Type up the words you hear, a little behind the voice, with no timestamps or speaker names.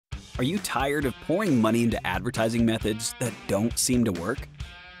Are you tired of pouring money into advertising methods that don't seem to work?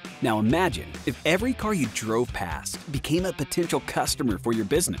 Now imagine if every car you drove past became a potential customer for your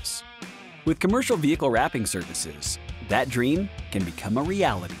business. With commercial vehicle wrapping services, that dream can become a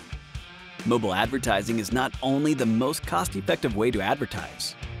reality. Mobile advertising is not only the most cost-effective way to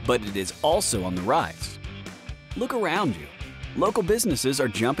advertise, but it is also on the rise. Look around you. Local businesses are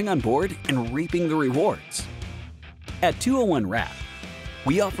jumping on board and reaping the rewards. At 201 Wrap,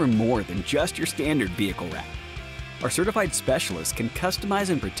 we offer more than just your standard vehicle wrap. Our certified specialists can customize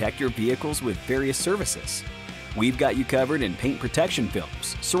and protect your vehicles with various services. We've got you covered in paint protection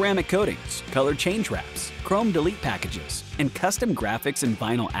films, ceramic coatings, color change wraps, chrome delete packages, and custom graphics and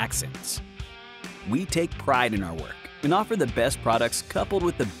vinyl accents. We take pride in our work and offer the best products coupled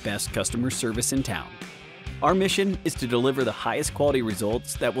with the best customer service in town. Our mission is to deliver the highest quality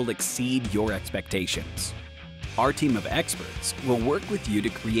results that will exceed your expectations. Our team of experts will work with you to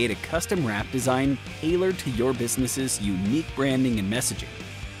create a custom wrap design tailored to your business's unique branding and messaging.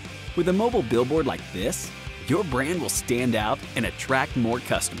 With a mobile billboard like this, your brand will stand out and attract more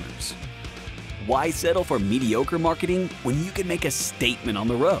customers. Why settle for mediocre marketing when you can make a statement on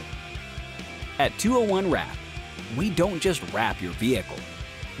the road? At 201 Wrap, we don't just wrap your vehicle.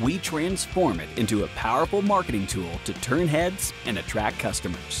 We transform it into a powerful marketing tool to turn heads and attract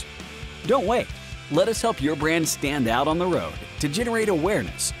customers. Don't wait. Let us help your brand stand out on the road to generate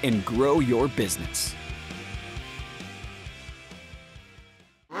awareness and grow your business.